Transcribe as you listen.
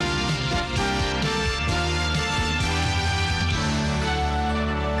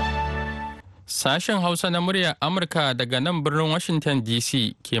Sashen Hausa na muryar Amurka daga nan birnin Washington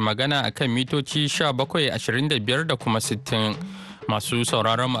DC ke magana a kan mitoci 1725 da kuma 60. Masu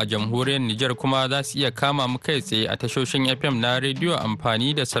sauraron mu a jamhuriyar Nijar kuma za su iya kama mu kai tsaye a tashoshin FM na rediyo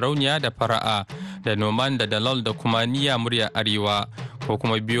amfani da sarauniya da fara'a da noman da dalol da kuma niyya muryar Arewa ko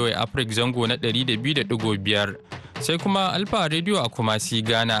kuma biyo Africa zango na 200.5. Sai kuma Alfa Radio a Kumasi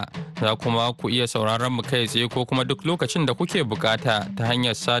Ghana. Za kuma ku iya sauraron mu kai tsaye ko kuma duk lokacin da kuke bukata ta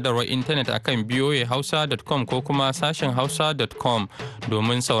hanyar sadarwar intanet akan voahausa.com ko kuma sashen hausa.com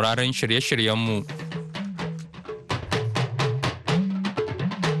domin sauraron shirye-shiryenmu.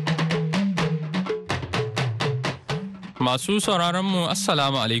 Masu sauraron mu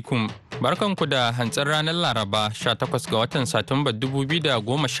Assalamu alaikum. Barkanku da hantsin ranar Laraba 18 ga watan Satumba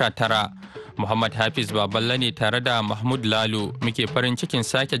 2019. Muhammad Hafiz Baballa ne tare da Mahmud Lalo muke farin cikin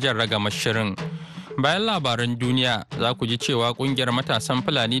sake jan ragamar shirin. Bayan labaran duniya za ku ji cewa kungiyar matasan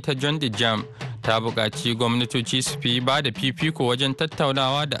Fulani ta John Jam ta buƙaci gwamnatoci su fi ba da fifiko wajen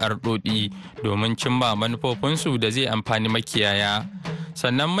tattaunawa da arɗoɗi domin cimma manufofinsu da zai amfani makiyaya.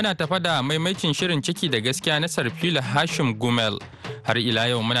 Sannan muna tafa da maimacin shirin ciki da gaskiya na Sarfila Hashim Gumel. Har ila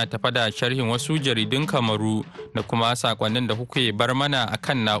yau muna tafa da sharhin wasu jaridun Kamaru da kuma sakonnin da kuke bar mana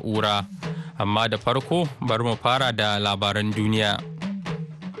akan na'ura. Amma da farko bari mu fara da labaran duniya.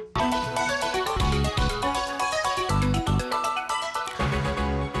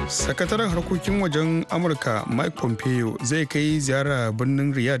 Sakataren harkokin wajen Amurka Mike Pompeo zai kai ziyara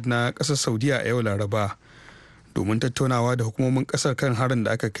birnin Riyadh na ƙasar Saudiya a yau Laraba domin tattaunawa da hukumomin ƙasar kan harin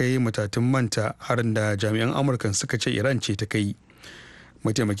da aka kai matatun manta, harin da jami'an Amurka suka ce Iran ce ta kai.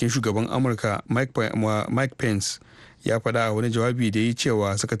 Mataimakin shugaban Amurka Mike Pence ya faɗa a wani jawabi da ya yi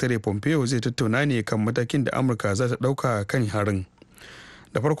cewa sakatare Pompeo zai tattauna ne kan matakin da Amurka za ta ɗauka kan harin.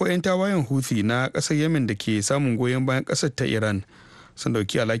 Da farko 'yan tawayen Houthi na ƙasar Yemen da ke samun goyon bayan ƙasar ta Iran sun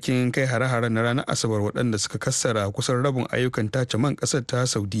ɗauki alhakin kai hare-hare na ranar Asabar waɗanda suka kassara kusan rabin ayyukan tace man ƙasar ta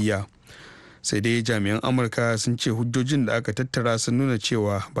Saudiya. Sai dai jami'an Amurka sun ce hujjojin da aka tattara sun nuna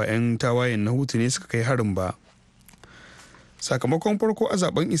cewa ba 'yan tawayen na Houthi ne suka kai harin ba. Sakamakon farko a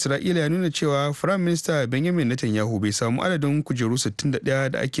zaben Isra'ila ya nuna cewa Firayim Minista Benjamin Netanyahu bai samu adadin kujeru 61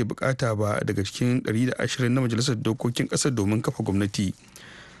 da ake bukata ba daga cikin 120 na majalisar dokokin kasar domin kafa gwamnati.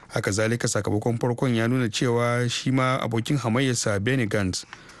 Haka zalika sakamakon farkon ya nuna cewa shi ma abokin hamayyarsa Benny Gantz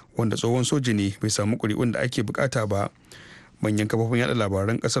wanda tsohon soja ne bai samu kuri'un da ake bukata ba. Manyan kafofin yada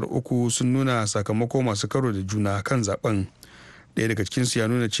labaran kasar uku sun nuna sakamako masu karo da juna kan zaben. Daya daga cikinsu ya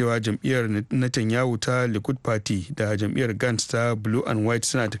nuna cewa jam'iyyar Netanyahu ta Likud Party da jam'iyyar Gantz ta Blue and White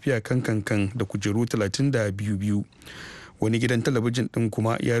suna tafiya kan da kujeru 32. Wani gidan talabijin ɗin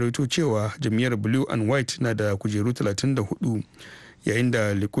kuma ya rawaito cewa jam'iyyar Blue and White na da kujeru 34 yayin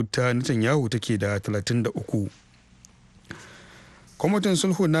da Likud ta Netanyahu take da 33. Kwamitin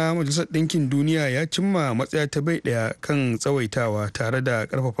sulhu na Majalisar Ɗinkin Duniya ya cimma matsaya ta bai ɗaya kan tsawaitawa tare da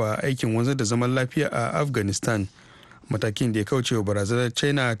ƙarfafa aikin wanzar da zaman lafiya a Afghanistan. Matakin da ya kauce wa barazanar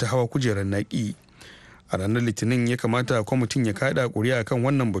China ta hawa kujerar naki. A ranar Litinin ya kamata kwamitin ya kada kuri'a kan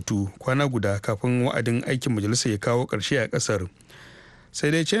wannan batu kwana guda kafin wa'adin aikin majalisa ya kawo ƙarshe a ƙasar.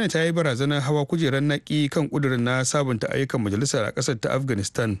 Sai dai China ta yi barazanar hawa kujerar naki kan ƙudurin na sabunta ayyukan majalisar a ƙasar ta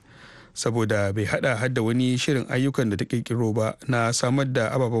Afghanistan saboda bai hadda wani shirin ayyukan da ta ƙirƙiro ba na samar da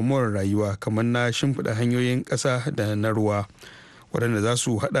ababen more rayuwa kamar na shimfiɗa hanyoyin ƙasa da na ruwa. Waɗanda za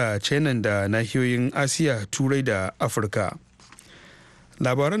su haɗa China da nahiyoyin Asiya, Turai da Afirka.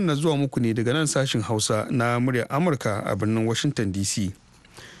 Labaran na zuwa muku ne daga nan sashin Hausa na muryar Amurka a birnin Washington DC.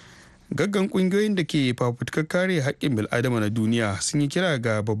 Gaggan ƙungiyoyin da ke fafutukar kare haƙƙin bil'adama na duniya sun yi kira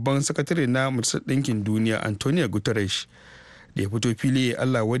ga babban sakatare na Majalisar Ɗinkin Duniya Antonio Guterres da ya fito fili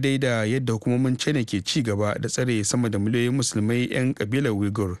Allah wadai da yadda hukumomin China ke ci gaba da tsare sama da miliyoyin musulmai 'yan ƙabilar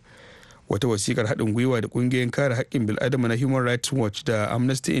Uyghur. Wata wasikar haɗin gwiwa da ƙungiyoyin kare haƙƙin bil'adama na Human Rights Watch da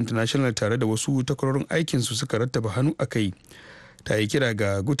Amnesty International tare da wasu takwarorin aikinsu suka rattaba hannu a kai ta yi kira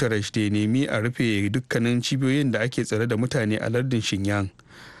ga Guterres da ya nemi a rufe dukkanin cibiyoyin da ake tsare da mutane a lardin Xinjiang.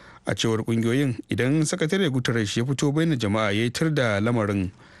 A cewar ƙungiyoyin, idan sakatare Guterres ya fito bayyana jama'a ya yi tar da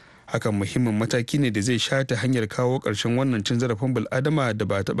lamarin, hakan muhimmin mataki ne da zai shata hanyar kawo ƙarshen wannan cin zarafin bil'adama da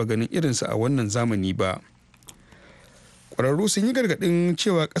ba a taɓa ganin irinsa a wannan zamani ba. Ƙwararru sun yi gargaɗin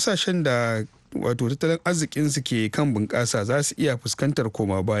cewa ƙasashen da tattalin arzikinsu ke kan bunƙasa za su iya fuskantar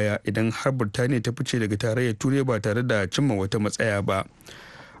koma baya idan har Birtaniya ta fice daga tarayyar Turai ba tare da cimma wata matsaya ba.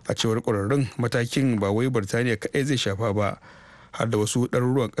 A cewar ƙwararrun, matakin ba wai Birtaniya kaɗai zai shafa ba, har da wasu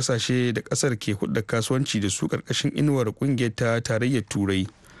ɗaruruwan ƙasashe da ƙasar ke hudda kasuwanci da su ƙarƙashin inuwar ƙungiyar ta tarayyar Turai.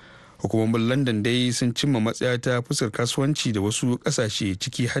 Hukumomin London dai sun cimma matsaya ta fuskar kasuwanci da wasu ƙasashe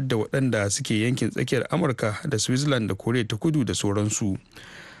ciki har da waɗanda suke yankin tsakiyar Amurka da Switzerland da Koriya ta Kudu da sauransu.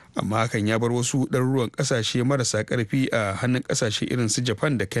 amma hakan ya bar wasu ɗaruruwan ƙasashe marasa ƙarfi a hannun ƙasashe irin su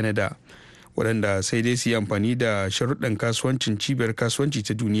Japan da Canada, waɗanda sai dai su yi amfani da sharuɗan kasuwancin cibiyar kasuwanci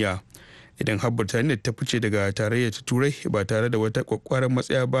ta duniya idan har Birtaniya ta fice daga tarayyar ta Turai ba tare da wata kwakwaran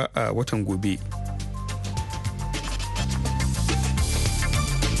matsaya ba a watan gobe.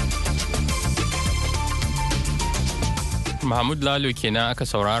 Mahmud Lalo kenan aka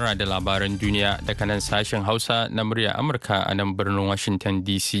saurara da labaran duniya daga nan sashen Hausa na murya Amurka a nan birnin Washington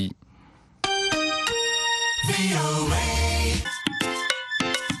DC.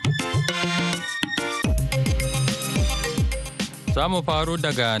 Za mu faro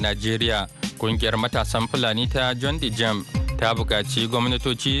daga Najeriya. Kungiyar matasan Fulani ta John Jam ta buƙaci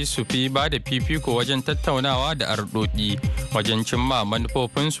gwamnatoci su fi ba da fifiko wajen tattaunawa da arɗoɗi wajen cimma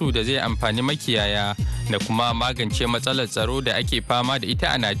manufofinsu da zai amfani makiyaya da kuma magance matsalar tsaro da ake fama da ita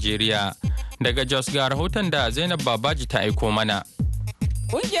a Najeriya. Daga Jos ga rahoton da Zainab Babaji ta aiko mana.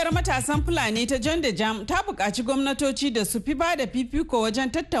 Ƙungiyar matasan Fulani ta John Jam ta buƙaci gwamnatoci da su fi ba da fifiko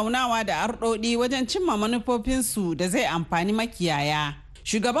wajen tattaunawa da arɗoɗi wajen cimma manufofinsu da zai amfani makiyaya.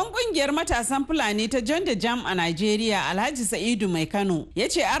 Shugaban kungiyar matasan Fulani ta John Jam a Najeriya, Alhaji Sa'idu Mai Kano, ya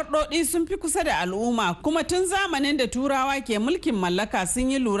ce arɗoɗi sun fi kusa da al'umma kuma tun zamanin da Turawa ke mulkin mallaka sun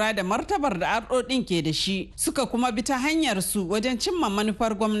yi lura da martabar da arɗoɗin ke da shi, suka kuma bi ta hanyar su wajen cimma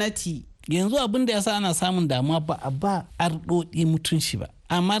manufar gwamnati. Yanzu abin da yasa ana samun damuwa ba a ba arɗoɗi mutunci ba.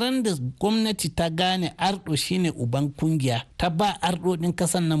 Amma ran da gwamnati ta gane arɗo shine uban kungiya, ta ba arɗoɗin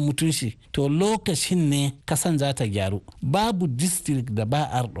kasan nan mutunci, to lokacin ne kasan za ta gyaru. Babu district da ba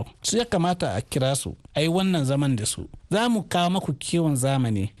arɗo, su ya kamata a kira su a yi wannan zaman da su. Za mu kawo maku kiwon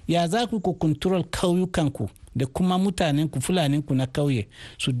zamani, ya za ku control kauyukanku da kuma mutanenku fulaninku na kauye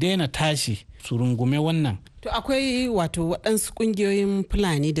su daina tashi su rungume wannan. To akwai waɗansu ƙungiyoyin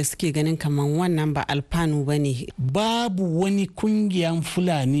Fulani da suke ganin kamar wannan ba alfanu ba ne. Babu wani ƙungiyan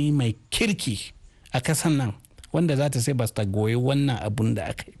Fulani mai kirki a kasan nan wanda za ta sai ba ta goyi wannan abun da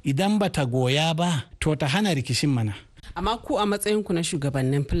aka yi. Idan ba ta goya ba, to ta hana rikishin mana. Amma ku a matsayinku na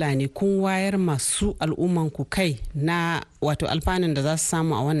shugabannin Fulani kun wayar masu al'ummanku kai na alfanun da za su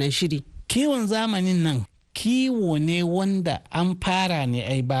samu a wannan shiri. Kiwon zamanin nan kiwo ne wanda an fara ne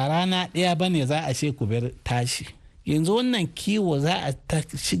ai ba rana ɗaya ba ne za a ce ku bar tashi. Yanzu wannan kiwo za a ta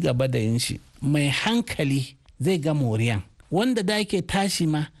ci gaba da yin shi, mai hankali zai ga moriyan, wanda da yake tashi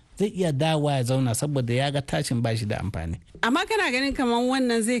ma zai iya dawowa ya zauna saboda ya ga tashin ba shi da amfani. Amma kana ganin kamar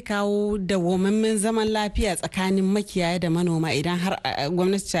wannan zai kawo dawwammamin zaman lafiya tsakanin makiyaya da manoma idan har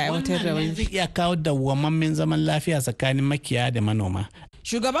gwamnati ta aiwatar da wani? Zai iya kawo dawwammamin zaman lafiya tsakanin makiyaya da manoma.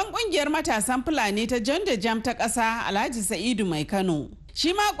 Shugaban kungiyar matasan Fulani ta John Jam ta ƙasa, Alhaji Sa'idu Mai Kano,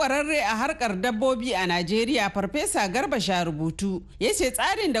 shi ma ƙwararre a harkar dabbobi a Najeriya, Farfesa Garba Sharubutu, ya ce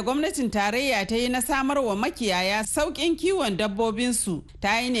tsarin da gwamnatin tarayya ta yi na samar wa makiyaya sauƙin kiwon dabbobinsu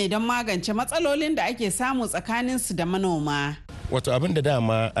ta yi ne don magance matsalolin da ake samu tsakaninsu da manoma. Wato abin da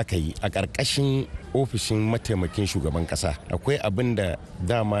dama aka yi a ƙarƙashin ofishin mataimakin shugaban ƙasa, akwai abin da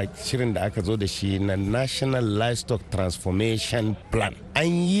dama shirin da aka zo da shi na National Livestock Transformation Plan. An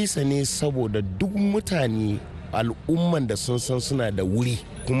yi sa ne saboda duk mutane al'umman da sun san suna da wuri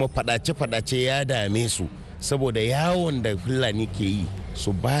kuma fadace-fadace ya dame su, saboda yawon da Fulani ke yi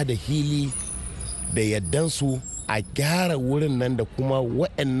su ba da hili da yaddansu a gyara wurin nan da kuma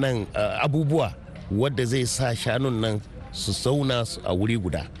waɗannan abubuwa wadda zai sa shanun nan su zauna a wuri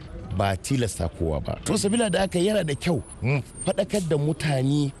guda, ba tilasta kowa ba. To sabila da aka yana da kyau mu faɗakar da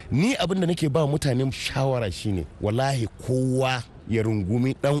mutane. Ni abin da nake ba mutane shawara shine wallahi kowa ya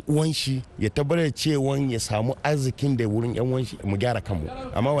rungumi dan uwan shi, ya tabbatar cewa ya samu arzikin da wurin yan uwan shi, mu gyara kanmu.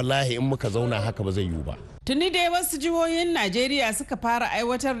 Amma wallahi in muka zauna haka ba zai yiwu ba. Tuni dai wasu jihohin Najeriya suka fara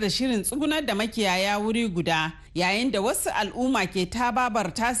aiwatar da shirin tsugunar da makiyaya wuri guda, yayin da wasu al'umma ke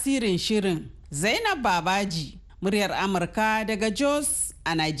tababar tasirin shirin. Zainab Babaji, muryar Amurka daga Jos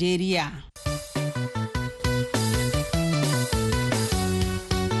a Najeriya.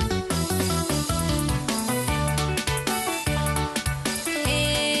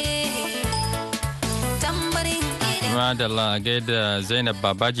 Madalla gaida Zainab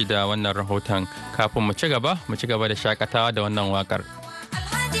Babaji da wannan rahoton. Kafin mu ci gaba da shakatawa da wannan wakar.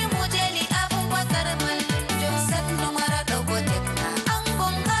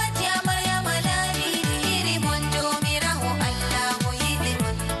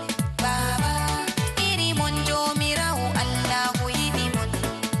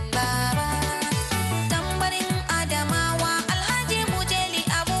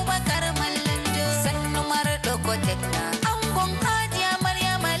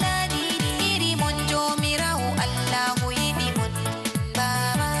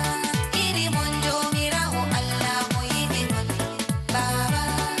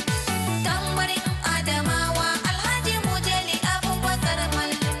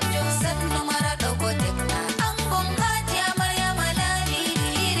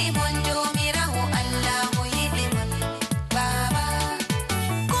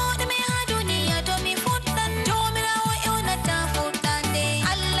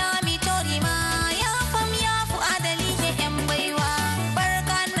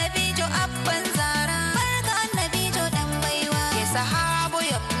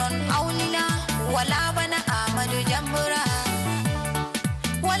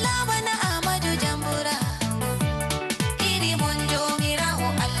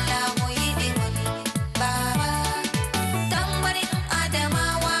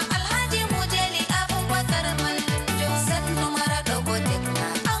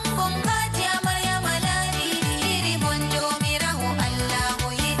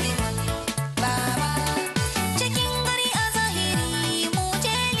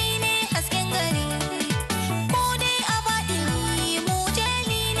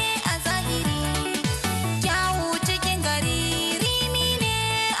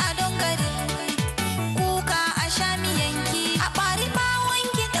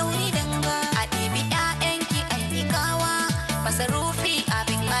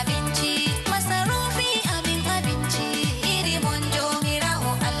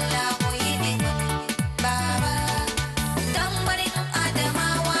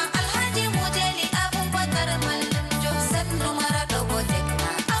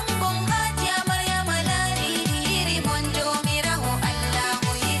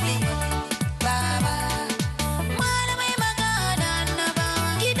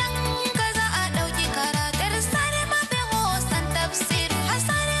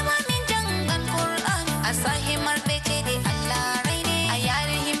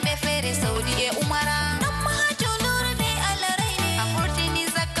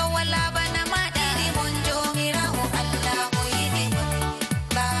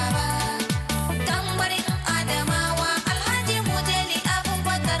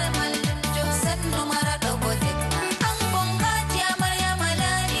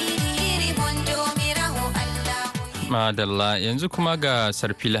 Madalla yanzu kuma ga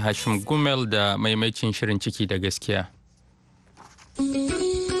Sarfila Hashim Gumel da maimacin shirin ciki da gaskiya.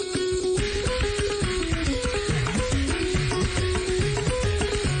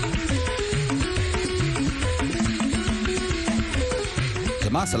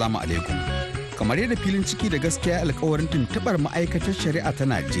 Jama'a salamu alaikum. Kamar yadda filin ciki da gaskiya alkawarin tuntubar ma'aikatar shari'a ta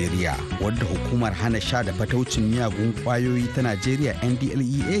Najeriya wadda hukumar hana sha da fataucin miyagun kwayoyi ta Najeriya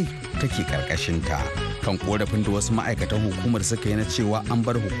NDLEA take karkashinta kan korafin da wasu ma'aikatan hukumar suka yi na cewa an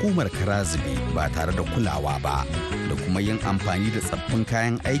bar hukumar karazibi ba tare da kulawa ba da kuma yin amfani da tsaffin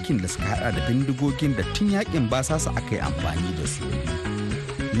kayan aikin da suka hada da bindigogin da tun yakin basasa aka yi amfani da su.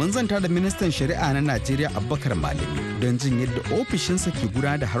 Mun zanta da ministan shari'a na Najeriya Abubakar Malami don jin yadda ofishinsa ke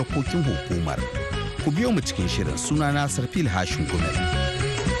gudanar da harkokin hukumar. Ku biyo mu cikin shirin, sunana Sarfil Hashin Gumel.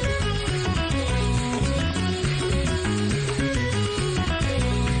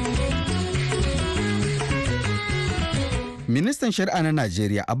 Ministan shari'a na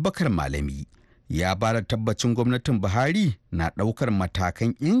Najeriya Abubakar Malami ya ba da tabbacin gwamnatin Buhari na ɗaukar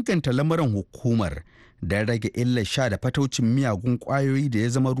matakan inganta lamarin hukumar don rage illar sha da fataucin miyagun kwayoyi da ya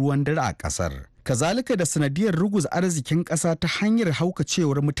zama ruwan dare a kasar. Kazalika da sanadiyar ruguza arzikin ƙasa ta hanyar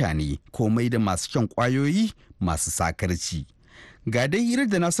haukacewar mutane komai da masu shan kwayoyi masu sakarci. Ga dai hirar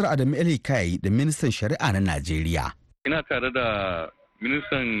da Nasiru Adamu El-Hikayi da ministan shari'a na Najeriya. Ina tare da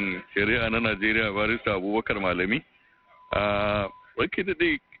ministan shari'a na Najeriya Barista Abubakar Malami. Wanke da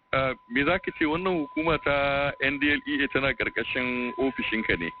dai me za ka ce wannan hukuma ta NDLEA tana ƙarƙashin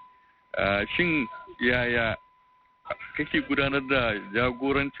ofishinka ne. Shin yaya kake gudanar da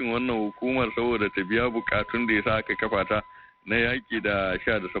jagorancin wannan hukumar saboda ta biya bukatun da ya sa aka kafa ta na yaƙi da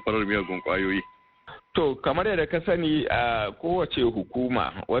sha da safarar miyagun ƙwayoyi? To, kamar yadda ka sani a kowace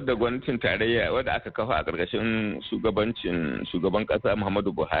hukuma wadda gwamnatin tarayya wadda aka kafa a ƙarƙashin shugaban ƙasa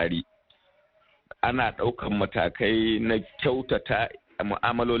Muhammadu Buhari, ana ɗaukan matakai na kyautata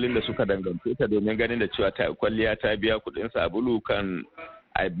mu'amalolin da suka dangance ta domin ganin da cewa kwalliya ta biya kuɗin sabulu kan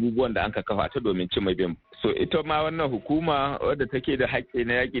abubuwan da an ka kafa ta domin cimma bin. So ita ma wannan hukuma wadda take da haƙƙi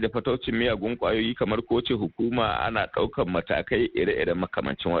na yaƙi da fataucin miyagun ƙwayoyi kamar kowace hukuma ana ɗaukan matakai ire-iren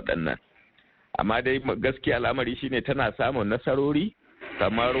makamancin waɗannan. Amma dai gaskiya al'amari shine tana samun nasarori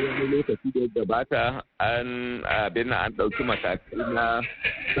kamar wani lokaci da ya gabata an ɗauki matakai na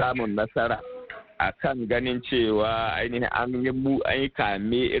samun nasara a kan ganin cewa ainihin an yi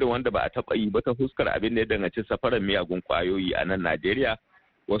kame irin wanda ba a taɓa yi ba ta fuskar abin da ya danganci safarar miyagun ƙwayoyi a nan Najeriya.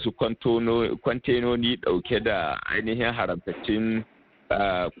 Wasu kwantenoni ɗauke da ainihin haramtaccen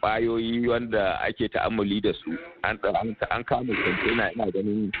ƙwayoyi wanda ake ta'ammuli da su an kama kwantena ina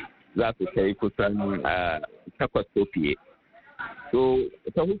ganin za su kai kusan 8 ko fiye. To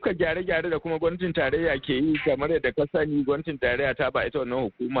ta fuskar gyare-gyare da kuma gwamnatin tarayya ke yi kamar yadda ka sani gwamnatin tarayya ta ba ita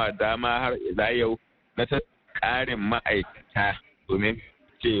wannan hukuma dama har ila yau na ta ƙarin ma'aikata domin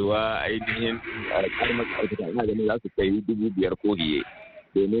cewa ainihin ƙarin ma'aikata ina ganin za su kai 5,000 ko fiye.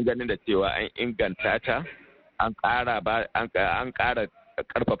 Domin ganin da cewa an inganta ta an ƙara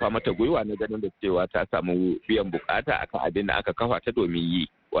ƙarfafa mata gwiwa na ganin da cewa ta samu biyan bukata akan abin da aka kafa ta domin yi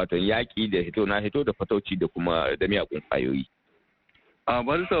wato yaƙi da hito da fatauci da kuma da miyagun ƙwayoyi. A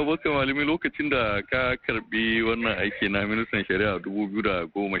Barista Abubakar Malami lokacin da ka karbi wannan aiki na ministan shari'a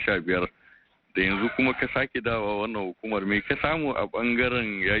 2015 da yanzu kuma ka sake dawa wannan hukumar me ka samu a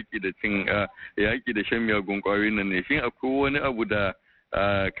bangaren yaƙi da shan miyagun ƙwayoyin nan ne shin akwai wani abu da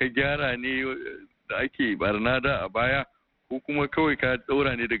ka gyara ne da ake barna da a baya ko kuma kawai ka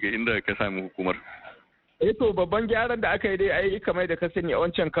daura ne daga inda ka sami hukumar? To babban gyaran da aka yi dai ai kamar da ka sani a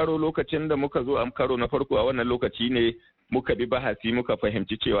wancan karo lokacin da muka zo a karo na farko a wannan lokaci ne muka bi bahasi muka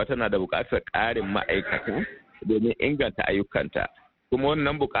fahimci cewa tana da buƙatar ƙarin ma'aikata domin inganta ayyukanta. Kuma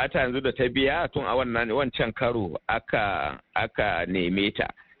wannan buƙata yanzu da ta biya tun a wancan karo aka neme ta.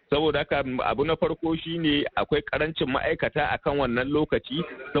 Saboda haka abu na farko shine akwai karancin ma'aikata akan wannan lokaci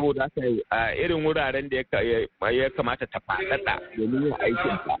saboda haka a irin wuraren da ya kamata ta faɗaɗa domin yin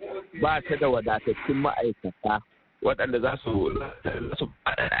aikinta ba ta da wadatattun ma'aikata waɗanda za su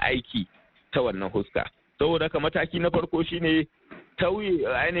faɗaɗa aiki ta wannan huska. Saboda haka mataki na farko shine tauye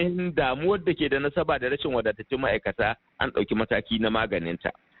ainihin damuwar da ke da nasaba da rashin wadatattun ma'aikata an ɗauki mataki na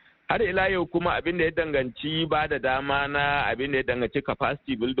maganinta. Har ila yau kuma abin da ya danganci ba da dama na abin da ya danganci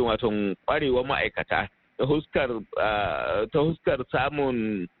capacity building wato kwarewar ma'aikata ta huskar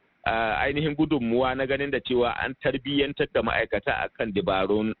samun ainihin gudunmuwa na ganin da cewa an tarbiyyantar da ma'aikata akan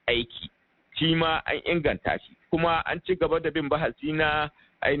dabarun aiki shi ma an inganta shi kuma an ci gaba da bin bahasi na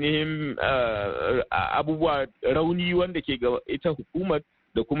ainihin abubuwa rauni wanda ke ga ita hukumar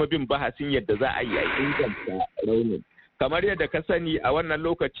da kuma bin bahasin yadda za a yi a inganta raunin. kamar yadda ka sani a wannan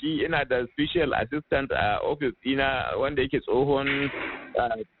lokaci ina da special assistant a office ɗina wanda yake tsohon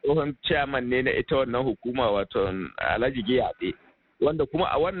chairman ne na ita wannan hukuma wato Alhaji Giyaɗe, wanda kuma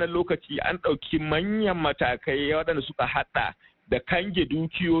a wannan lokaci an ɗauki manyan matakai waɗanda suka haɗa da kange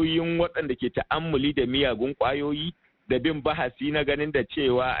dukiyoyin waɗanda ke ta'ammuli da miyagun ƙwayoyi da bin bahasi na ganin da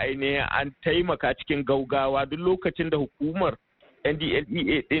cewa ainihin an taimaka cikin gaugawa duk lokacin da hukumar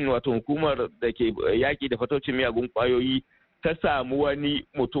NDLEA din wato hukumar da ke yaƙi da fatocin miyagun ƙwayoyi ta samu wani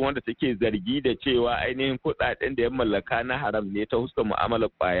mutum wanda take zargi da cewa ainihin kuɗaɗen da ya mallaka na haram ne ta huskar mu'amalar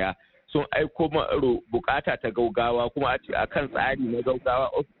ƙwaya sun aiko bukata ta gaugawa kuma a kan tsari na gaugawa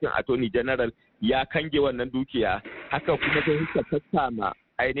ofishin attorney general ya kange wannan dukiya haka kuma ta huskar tattama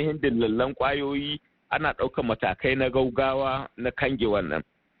ainihin dillallan ƙwayoyi ana ɗaukar matakai na gaugawa na kange wannan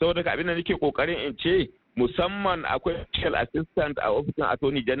saboda abin da nake kokarin in ce musamman akwai special assistant a ofishin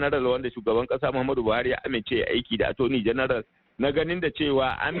attorney general wanda shugaban kasa Muhammadu Buhari ya amince ya aiki da attorney general na ganin da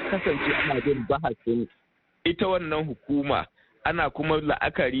cewa an kasance ana jin bahasin ita wannan hukuma ana kuma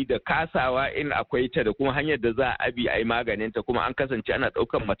la'akari da kasawa in akwai ta da kuma hanyar da za a bi a yi maganinta kuma an kasance ana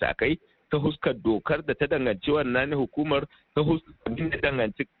ɗaukar matakai ta huskar dokar da ta danganci wannan hukumar ta huskar da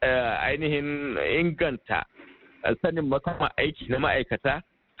danganci ainihin inganta sanin makama aiki na ma'aikata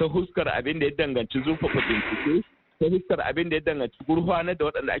ta huskar abin da ya danganci zurfafa bincike ta huskar abin da ya danganci gurfanar da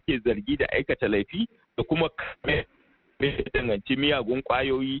waɗanda ake zargi da aikata laifi da kuma kame da ya danganci miyagun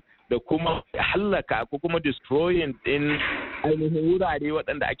ƙwayoyi da kuma hallaka ko kuma destroying din ainihin wurare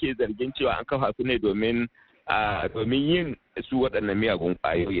waɗanda ake zargin cewa an kafa su ne domin yin su waɗannan miyagun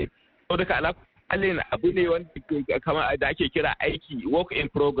ƙwayoyi. Sau da alaƙalin abu ne wanda da ake kira aiki work in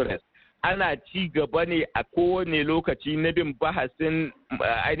progress. Ana ci gaba ne a kowane lokaci na bin bahasin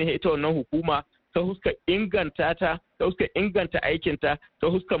ainihin ita wannan hukuma ta huskar inganta ta huskar inganta aikinta ta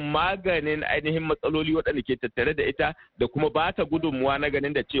huskar maganin ainihin matsaloli waɗanda ke tattare da ita da kuma ba ta gudunmuwa na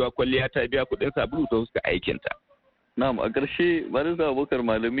ganin da cewa kwalliya ta biya kuɗin sabulu ta huskar aikinta. Na'am, a ƙarshe Barista Abubakar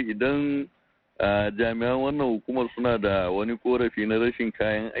Malami, idan jami'an wannan hukumar suna da wani korafi na rashin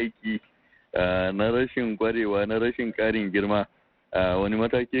kayan aiki, na rashin kwarewa, na rashin ƙarin girma, wani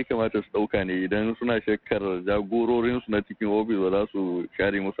mataki ya kamata su ɗauka ne idan suna shakkar jagororinsu na cikin ofis ba za su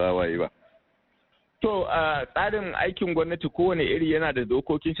share musu hawaye ba? To, tsarin aikin gwamnati kowane iri yana da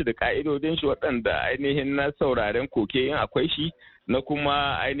dokokin shi da ka'idodin shi waɗanda ainihin na sauraren koke in akwai shi na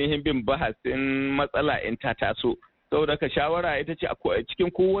kuma ainihin bin bahasin matsala in ta taso. Saboda ka shawara ita ce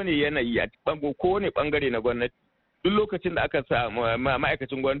cikin kowane yanayi a kowane bangare na gwamnati. Duk lokacin da aka sa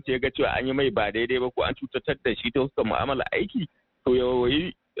ma'aikacin gwamnati ya ga cewa an yi mai ba daidai ba ko an cutatar da shi ta fuskar mu'amala aiki, to ya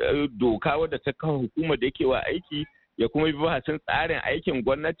yi doka wadda ta kawo hukumar da yake wa aiki ya kuma bi bahasin tsarin aikin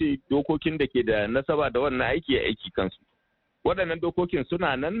gwamnati dokokin da ke da nasaba da wannan aiki ya aiki kansu. Waɗannan dokokin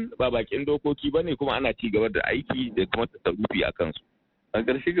suna nan ba bakin dokoki ba ne kuma ana ci gaba da aiki da kuma tasarrufi a kansu. A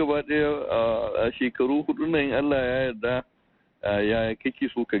ƙarshe gaba ɗaya a shekaru hudu nan in Allah ya yarda ya kake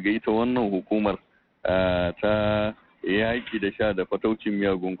so ka ga ita wannan hukumar ta yaƙi da sha da fataucin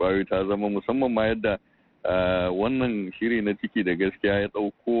miyagun ƙwayoyi ta zama musamman ma yadda wannan shiri na ciki da gaskiya ya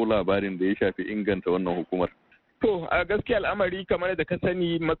ɗauko labarin da ya shafi inganta wannan hukumar. To, a gaskiya al'amari kamar da ka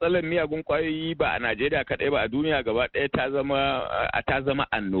sani matsalar miyagun kwayoyi ba a Najeriya kaɗai ba a duniya gaba ɗaya ta zama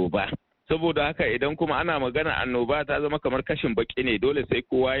annoba. Saboda haka idan kuma ana magana annoba ta zama kamar kashin baki ne dole sai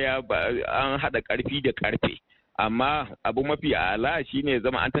kowa an haɗa ƙarfi da ƙarfe. Amma abu mafi ala shine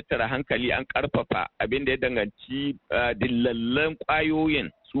zama an tattara hankali an ƙarfafa abin da ya danganci dillallan kwayoyin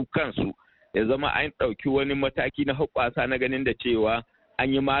su kansu ya zama an ɗauki wani mataki na hoɓɓasa na ganin da cewa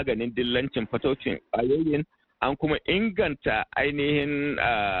an yi maganin dillancin fatocin kwayoyin. An kuma inganta ainihin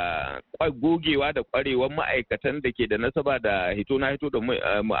gogewa da kwarewar ma'aikatan da ke da nasaba da hito na hito da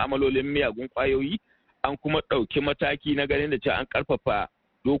mu'amalolin miyagun kwayoyi. An kuma ɗauki mataki na ganin da cewa an ƙarfafa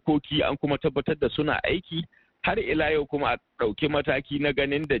dokoki an kuma tabbatar da suna aiki. Har ila yau kuma a ɗauki mataki na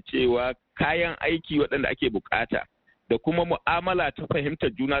ganin da cewa kayan aiki waɗanda ake bukata da kuma mu'amala ta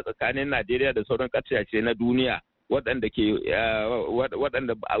fahimtar juna tsakanin Najeriya da sauran ƙasashe na duniya. Waɗanda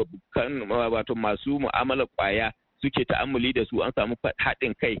wato masu mu'amalar ƙwaya suke ta'ammuli da su an samu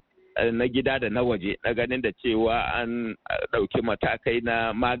haɗin kai na gida da na waje na ganin da cewa an ɗauki matakai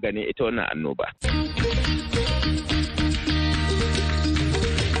na maganin ita wannan annoba.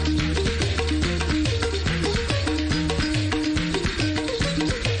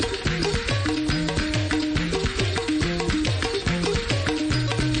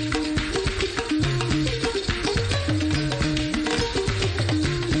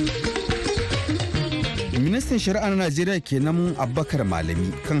 Ministan Shari'a na Najeriya kenan Abubakar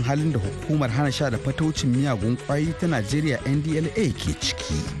Malami kan halin da hukumar hana sha da fataucin miyagun kwayoyi ta Najeriya NDLEA ke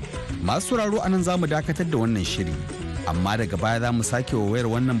ciki. Masu sauraro anan zamu dakatar da wannan shiri amma daga baya za mu sake wayar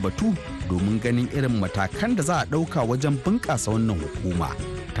wannan batu domin ganin irin matakan da za a ɗauka wajen bunƙasa wannan hukuma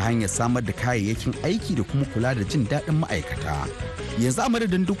ta hanyar samar da kayayyakin aiki da kuma kula da jin daɗin ma'aikata. Yanzu a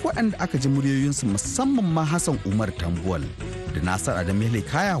madadin duk waɗanda aka ji muryoyinsu musamman ma Hassan Umar Tambuwal da Nasar Adamu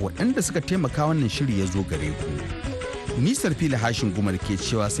Kaya waɗanda suka taimaka wannan shiri ya zo gare ku. Nisar fili hashin gumar ke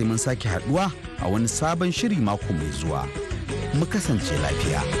cewa sai mun sake haɗuwa a wani sabon shiri mako mai zuwa. Mu kasance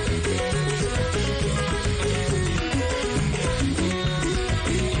lafiya.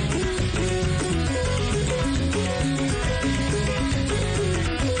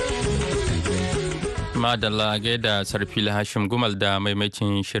 Madalla gaida Sarfila Hashim Gumal da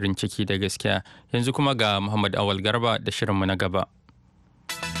maimacin shirin ciki da gaskiya. Yanzu kuma ga Muhammad Awal Garba da shirinmu na gaba.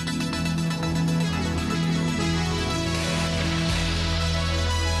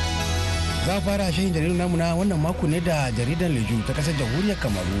 Za a fara shirin jaridar namu na wannan mako ne da jaridar Leju ta kasar jamhuriyar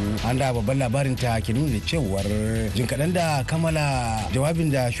Kamaru. An da babban labarin ta ke nuna cewar jin kaɗan da kammala jawabin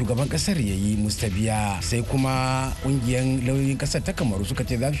da shugaban kasar ya yi mustabiya sai kuma ƙungiyar lauyoyin kasar ta Kamaru suka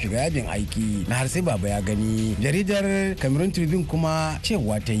ce za su shiga yajin aiki na har sai baba ya gani. Jaridar Cameroon Tribune kuma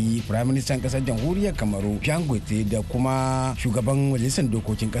cewa ta yi Prime Minister kasar jamhuriyar Kamaru Jean Gote da kuma shugaban majalisar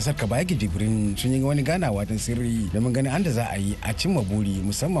dokokin kasar Kabayaki Jibrin sun yi wani ganawa ta sirri domin ganin an da za a yi a cimma buri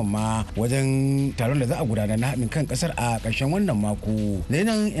musamman ma wajen taron da za a gudanar na haɗin kan ƙasar a ƙarshen wannan mako.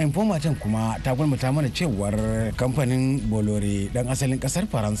 Lainan information kuma ta gulmata mana cewar kamfanin Bolore dan asalin ƙasar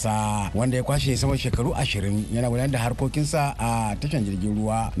Faransa wanda ya kwashe sama shekaru 20 yana gudanar da harkokinsa a tashar jirgin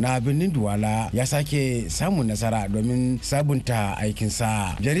ruwa na birnin Duwala ya sake samun nasara domin sabunta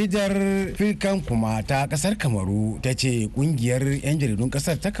aikinsa. Jaridar Filkan kuma ta ƙasar Kamaru ta ce ƙungiyar 'yan jaridun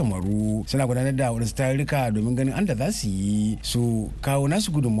ƙasar ta Kamaru suna gudanar da wadansu tarurruka domin ganin an da za su yi su kawo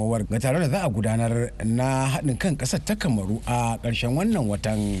nasu gudunmawar ga taron da za a gudanar na haɗin kan ƙasar ta Kamaru a ƙarshen wannan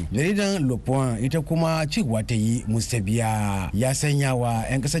watan. Jaridan Le Point ita kuma cewa ta yi mustabiya ya sanya wa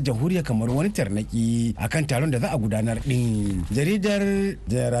 'yan ƙasar jamhuriyar Kamaru wani tarnaki akan taron da za a gudanar ɗin. Jaridar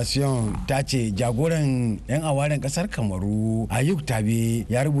Generation ta ce jagoran 'yan awaren ƙasar Kamaru Ayuk Tabe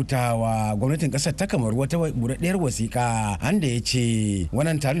ya rubuta wa gwamnatin ƙasar ta Kamaru wata buɗaɗɗiyar wasiƙa anda ya ce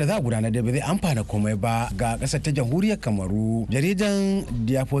wannan taron da za a gudanar da ba zai amfana komai ba ga ƙasar ta jamhuriyar Kamaru. Jaridan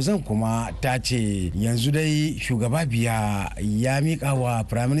Diapozan kuma ta ce yanzu dai shugaba Biya ya miƙa wa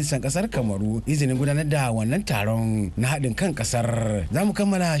firaministan ƙasar Kamaru izinin gudanar da wannan taron na haɗin kan ƙasar. Za mu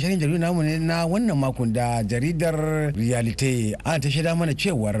kammala shirin jaridu namu ne na wannan makon da jaridar Realite an ta shaida mana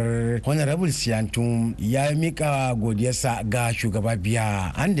cewar Honorable Siyantum ya miƙa godiyarsa ga shugaba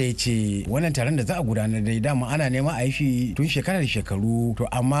Biya an da ya ce wannan taron da za a gudanar da dama ana nema a yi shi tun shekara da shekaru to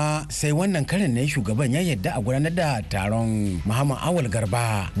amma sai wannan karin ne shugaban ya yadda a gudanar da taron. Muhammad Awal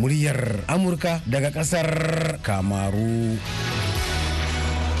Garba muryar Amurka daga kasar Kamaru.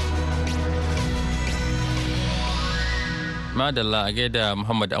 Madalla a gaida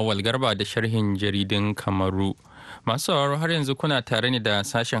Muhammad Awal Garba da sharhin jaridun Kamaru. Masu sauraro har yanzu kuna tare ne da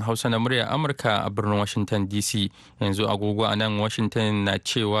sashen Hausa na muryar Amurka a birnin Washington DC. Yanzu agogo a nan Washington na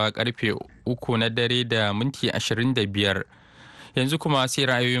cewa karfe 3 na dare da minti 25. Yanzu kuma sai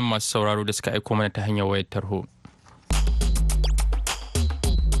ra'ayoyin masu sauraro da suka aiko mana ta hanyar wayar tarho.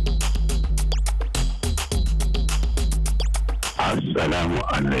 Assalamu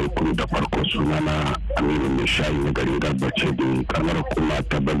alaikum da farko sunana Aminu Mishayi na gari Garbace da kamar kuma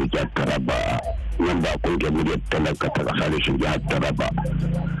ta Balija Taraba nan ba kungiyar muryar talaka ta kasa da shi jihar Taraba.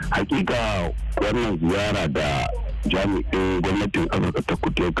 Hakika wannan ziyara da jami'in gwamnatin Afirka ta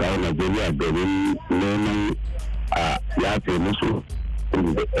kudu ya kawo Najeriya domin neman a yafe musu da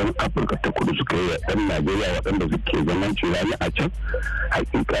 'yan Afirka ta kudu suka yi wa 'yan Najeriya waɗanda suke zaman cirani a can.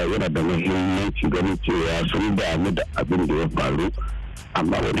 Hakika yana da muhimmanci ganin cewa sun damu da abin da ya faru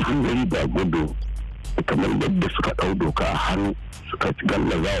amma wani hanzari da gudu kamar yadda suka ɗau doka a hannu suka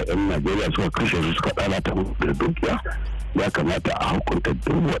gallaza wa 'yan Najeriya suka kashe su suka ɗalata da dukiya ya kamata a hukunta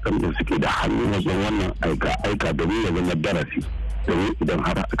duk waɗanda suke da hannu wajen wannan aika domin ya zama darasi domin idan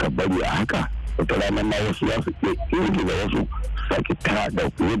har aka bari a haka wata ranar ma wasu za su iya ingiza wasu sake ta da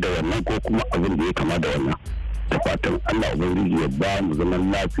fiye da wannan ko kuma abin da ya kama da wannan. Da fatan Allah Ubangiji ya ba mu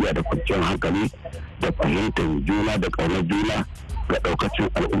zaman lafiya da kwanciyar hankali da fahimtar juna da ƙaunar juna ga ɗaukacin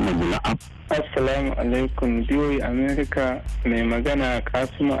al'ummar mu na Assalamu alaikum biyoyi Amerika mai magana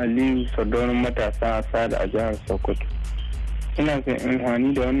Kasimu Aliyu Sardonin matasa a Sada a jihar Sokoto. Ina son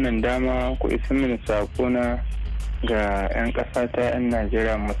amfani da wannan dama ku isa mini sakona ga 'yan ƙasa ta 'yan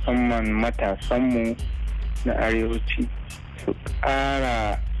Najeriya musamman matasanmu na arewaci su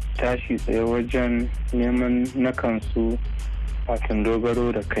ƙara tashi tsaye wajen neman na kansu watan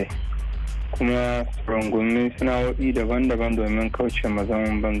dogaro da kai kuma rungumi sana'o'i daban-daban domin kauce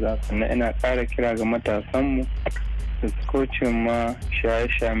mazaman banza sannan ina ƙara kira ga matasanmu da su kauce ma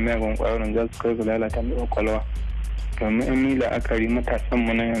shaye-shayen miyagun ƙwayoyin za su kai ga lalata mai ƙwaƙwalwa. Domin in yi la'akari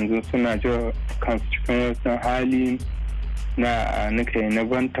matasanmu na yanzu suna jiwa kansu cikin wasu hali na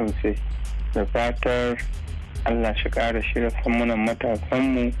ban tausayi. Da fatar Allah shi ƙara shirya sammunan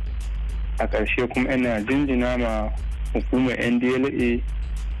matasanmu. A ƙarshe kuma ina jinjina ma hukumar NDLA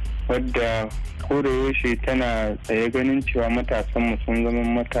wadda kodayaushe tana tsaye ganin cewa matasanmu sun zama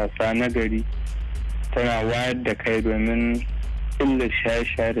matasa nagari, tana wayar da kai domin illar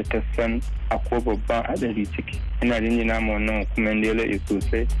shaye-shaye da ta san akwai babban haɗari ciki. Ina jinjina ma wannan hukumar NDLA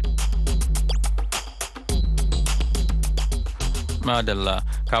sosai. Madalla,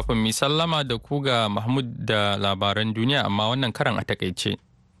 kafin mi sallama da ku ga Mahmud da labaran duniya amma wannan karan a takaice.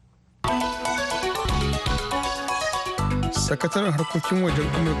 Sakataren harkokin wajen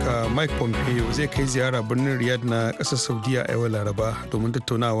Amurka Mike Pompeo zai kai ziyara birnin Riyadh na ƙasar Saudiya a yau Laraba domin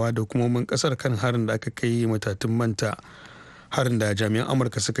tattaunawa da hukumomin ƙasar kan harin da aka kai matatun manta, harin da jami'an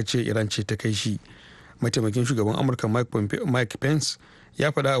Amurka suka ce Iran ce ta kai shi. Mataimakin shugaban Amurka Mike Pence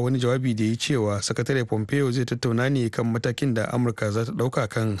ya faɗa a wani jawabi da ya cewa sakatare Pompeo zai tattauna ne kan matakin da Amurka za ta ɗauka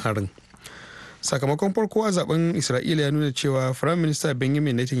kan harin. Sakamakon farko a zaben Isra'ila ya nuna cewa Firayim Minista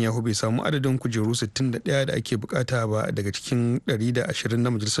Benjamin Netanyahu bai samu adadin kujeru 61 da ake bukata ba daga cikin 120 na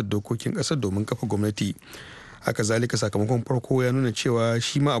majalisar dokokin kasar domin kafa gwamnati. Haka zalika sakamakon farko ya nuna cewa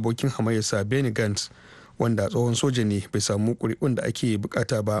shi ma abokin hamayyarsa Benny Gantz, wanda tsohon soja ne, bai samu ƙuri'un da ake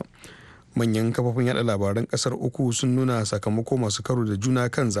bukata ba. Manyan kafofin yada labaran kasar uku sun nuna sakamako masu karo da juna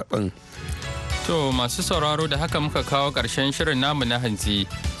kan zaben. To masu sauraro da haka muka kawo ƙarshen shirin namu na hantsi,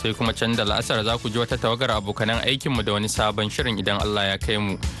 sai kuma can da la'asar za ku ji wata tawagar abokanan aikinmu da wani sabon shirin idan Allah ya kai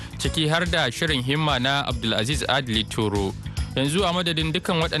mu, ciki har da shirin himma na Abdulaziz Adili Toro. Yanzu a madadin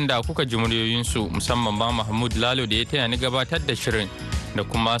dukkan waɗanda kuka ji muryoyinsu, musamman ma Mahmud Lalo da ya taya ni gabatar da shirin, da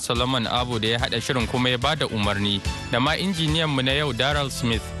kuma Solomon Abu da ya haɗa shirin kuma ya bada umarni, da ma injiniyanmu na yau Daryl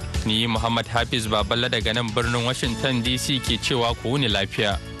Smith. Ni Muhammad Hafiz Baballa daga nan birnin Washington DC ke cewa ku wuni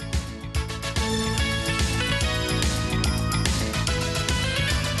lafiya.